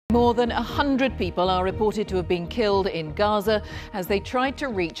More than 100 people are reported to have been killed in Gaza as they tried to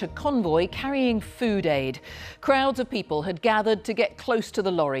reach a convoy carrying food aid. Crowds of people had gathered to get close to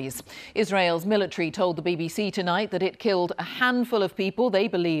the lorries. Israel's military told the BBC tonight that it killed a handful of people they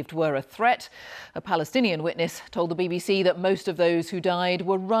believed were a threat. A Palestinian witness told the BBC that most of those who died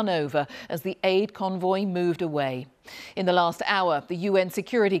were run over as the aid convoy moved away. In the last hour, the UN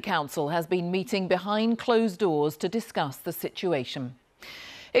Security Council has been meeting behind closed doors to discuss the situation.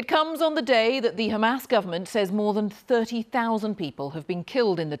 It comes on the day that the Hamas government says more than 30,000 people have been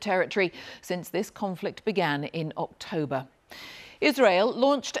killed in the territory since this conflict began in October. Israel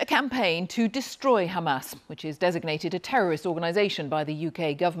launched a campaign to destroy Hamas, which is designated a terrorist organisation by the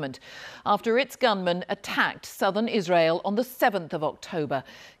UK government, after its gunmen attacked southern Israel on the 7th of October,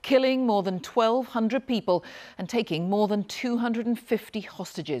 killing more than 1,200 people and taking more than 250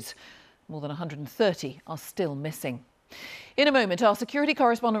 hostages. More than 130 are still missing. In a moment, our security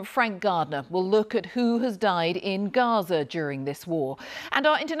correspondent Frank Gardner will look at who has died in Gaza during this war. And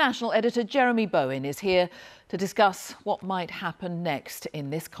our international editor Jeremy Bowen is here to discuss what might happen next in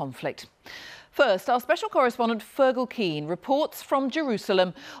this conflict. First, our special correspondent Fergal Keane reports from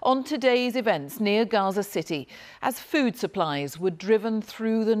Jerusalem on today's events near Gaza City as food supplies were driven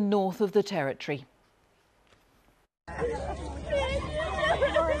through the north of the territory.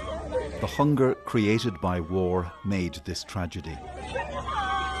 The hunger created by war made this tragedy.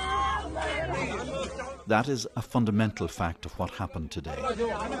 That is a fundamental fact of what happened today.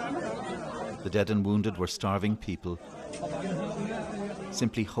 The dead and wounded were starving people,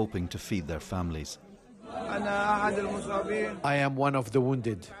 simply hoping to feed their families. I am one of the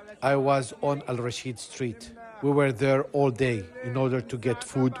wounded. I was on Al Rashid Street. We were there all day in order to get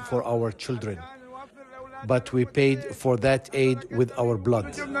food for our children. But we paid for that aid with our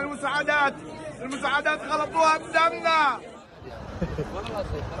blood.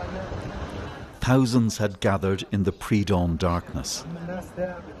 Thousands had gathered in the pre-dawn darkness.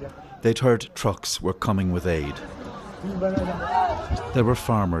 They'd heard trucks were coming with aid. There were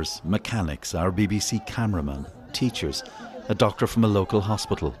farmers, mechanics, our BBC cameraman, teachers, a doctor from a local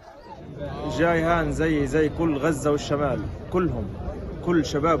hospital. كل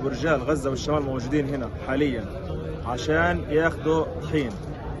شباب ورجال غزة والشمال موجودين هنا حاليا عشان ياخذوا طحين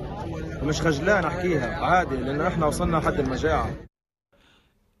ومش خجلان احكيها عادي لأن احنا وصلنا حد المجاعة.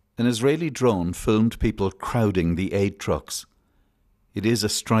 An Israeli drone filmed people crowding the aid trucks. It is a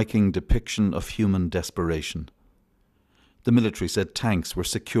striking depiction of human desperation. The military said tanks were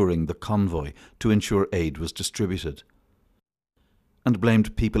securing the convoy to ensure aid was distributed, and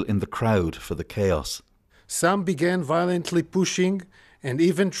blamed people in the crowd for the chaos. Some began violently pushing and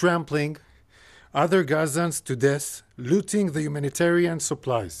even trampling other Gazans to death, looting the humanitarian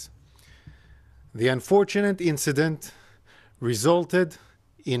supplies. The unfortunate incident resulted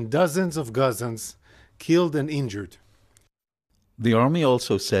in dozens of Gazans killed and injured. The army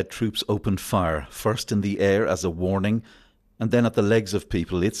also said troops opened fire, first in the air as a warning, and then at the legs of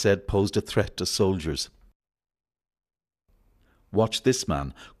people it said posed a threat to soldiers. Watch this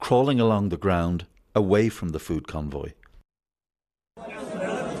man crawling along the ground away from the food convoy.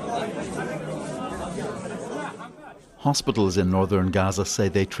 Hospitals in northern Gaza say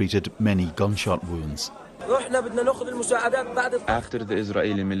they treated many gunshot wounds. After the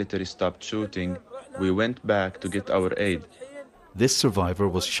Israeli military stopped shooting, we went back to get our aid. This survivor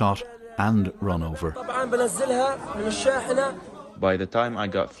was shot and run over. By the time I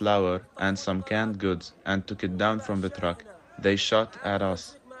got flour and some canned goods and took it down from the truck, they shot at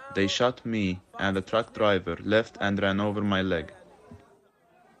us. They shot me, and the truck driver left and ran over my leg.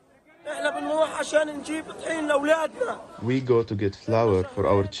 We go to get flour for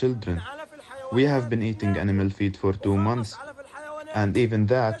our children. We have been eating animal feed for 2 months, and even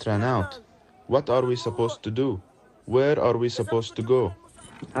that ran out. What are we supposed to do? Where are we supposed to go?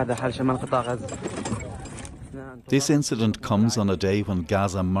 This incident comes on a day when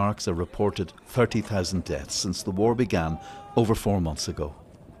Gaza marks a reported 30,000 deaths since the war began over 4 months ago.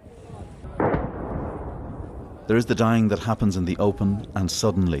 There is the dying that happens in the open and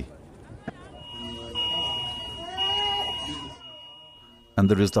suddenly. And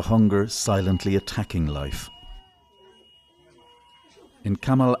there is the hunger silently attacking life. In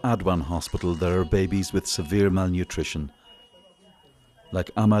Kamal Adwan Hospital there are babies with severe malnutrition, like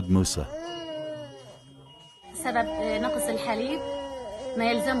Ahmad Musa.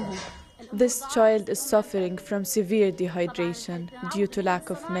 This child is suffering from severe dehydration due to lack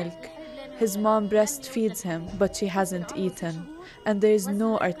of milk. His mom breastfeeds him, but she hasn't eaten, and there is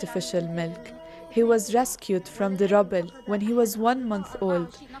no artificial milk. He was rescued from the rubble when he was 1 month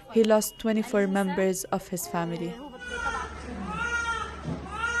old. He lost 24 members of his family.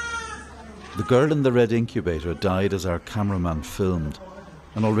 The girl in the red incubator died as our cameraman filmed,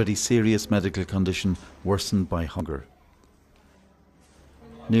 an already serious medical condition worsened by hunger.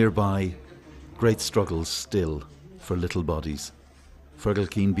 Nearby, great struggles still for little bodies. Fergal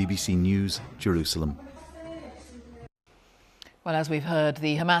Keane, BBC News, Jerusalem. Well, as we've heard,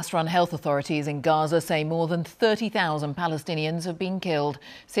 the Hamas-run health authorities in Gaza say more than 30,000 Palestinians have been killed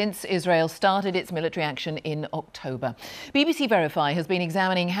since Israel started its military action in October. BBC Verify has been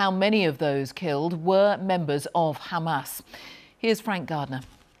examining how many of those killed were members of Hamas. Here's Frank Gardner.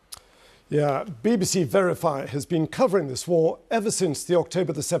 Yeah, BBC Verify has been covering this war ever since the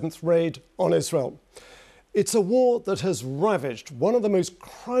October the 7th raid on Israel. It's a war that has ravaged one of the most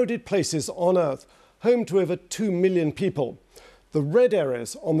crowded places on earth, home to over 2 million people. The red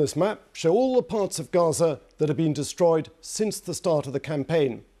areas on this map show all the parts of Gaza that have been destroyed since the start of the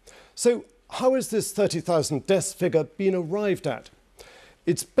campaign. So how has this 30,000 deaths figure been arrived at?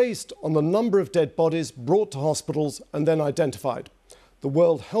 It's based on the number of dead bodies brought to hospitals and then identified. The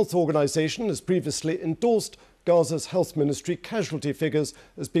World Health Organization has previously endorsed Gaza's health ministry casualty figures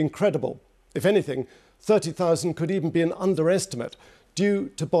as being credible. If anything, 30,000 could even be an underestimate due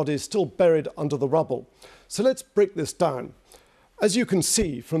to bodies still buried under the rubble. So let's break this down. As you can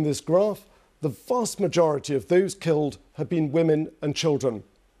see from this graph, the vast majority of those killed have been women and children.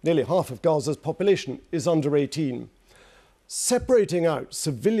 Nearly half of Gaza's population is under 18. Separating out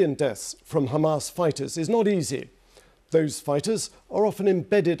civilian deaths from Hamas fighters is not easy. Those fighters are often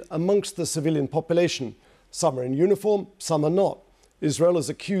embedded amongst the civilian population. Some are in uniform, some are not. Israel has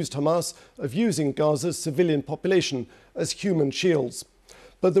accused Hamas of using Gaza's civilian population as human shields.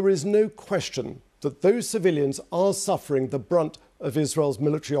 But there is no question that those civilians are suffering the brunt of Israel's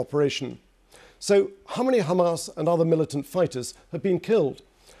military operation. So how many Hamas and other militant fighters have been killed?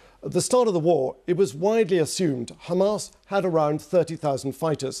 At the start of the war, it was widely assumed Hamas had around 30,000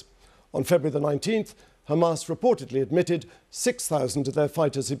 fighters. On February the 19th, Hamas reportedly admitted 6,000 of their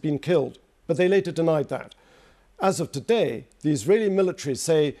fighters had been killed, but they later denied that. As of today, the Israeli military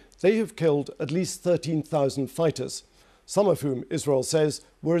say they have killed at least 13,000 fighters, some of whom Israel says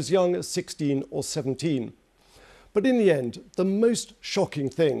were as young as 16 or 17. But in the end, the most shocking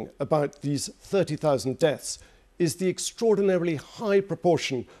thing about these 30,000 deaths is the extraordinarily high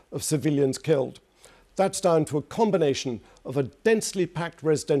proportion of civilians killed. That's down to a combination of a densely packed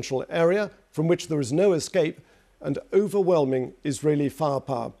residential area from which there is no escape and overwhelming Israeli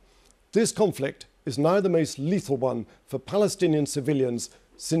firepower. This conflict is now the most lethal one for Palestinian civilians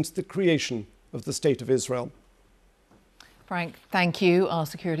since the creation of the State of Israel. Frank, thank you. Our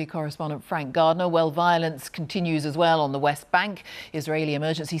security correspondent Frank Gardner. Well, violence continues as well on the West Bank. Israeli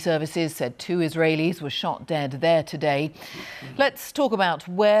emergency services said 2 Israelis were shot dead there today. Let's talk about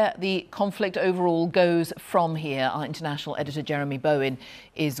where the conflict overall goes from here. Our international editor Jeremy Bowen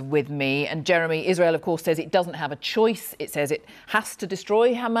is with me. And Jeremy, Israel, of course, says it doesn't have a choice. It says it has to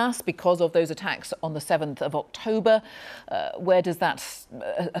destroy Hamas because of those attacks on the 7th of October. Where does that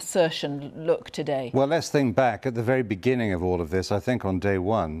assertion look today? Well, let's think back at the very beginning of all of this. I think on day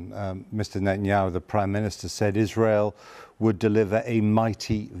one, Mr. Netanyahu, the Prime Minister, said Israel would deliver a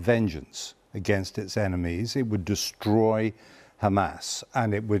mighty vengeance against its enemies. It would destroy Hamas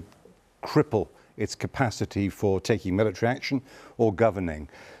and it would cripple its capacity for taking military action or governing.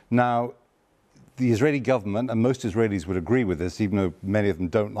 Now, the Israeli government, and most Israelis would agree with this, even though many of them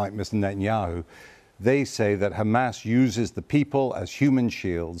don't like Mr. Netanyahu, they say that Hamas uses the people as human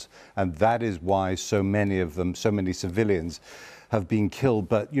shields, and that is why so many of them, so many civilians have been killed.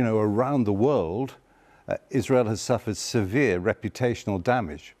 But, you know, around the world, Israel has suffered severe reputational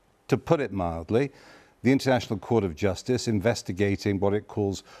damage. To put it mildly, the International Court of Justice investigating what it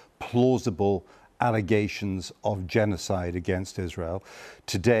calls plausible allegations of genocide against Israel.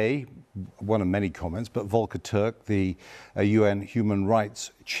 Today, one of many comments, but Volker Turk, the UN human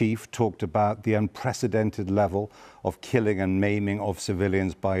rights chief, talked about the unprecedented level of killing and maiming of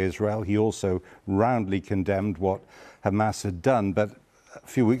civilians by Israel. He also roundly condemned what Hamas had done. But a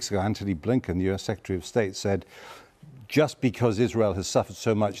few weeks ago, Antony Blinken, the US Secretary of State, said just because Israel has suffered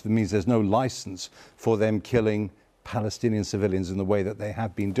so much, that means there's no license for them killing Palestinian civilians in the way that they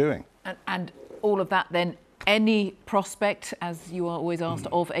have been doing. And all of that, then, any prospect, as you are always asked,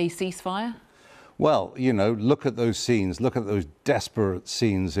 of a ceasefire? Well, you know, look at those scenes, look at those desperate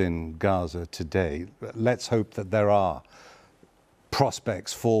scenes in Gaza today. Let's hope that there are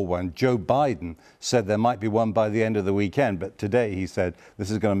prospects for one. Joe Biden said there might be one by the end of the weekend, but today he said this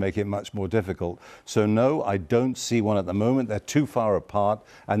is going to make it much more difficult. So no, I don't see one at the moment. They're too far apart,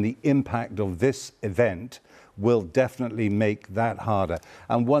 and the impact of this event will definitely make that harder.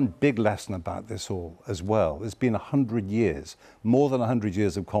 And one big lesson about this all as well, it's been 100 years, more than 100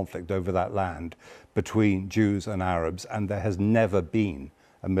 years of conflict over that land between Jews and Arabs, and there has never been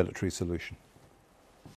a military solution.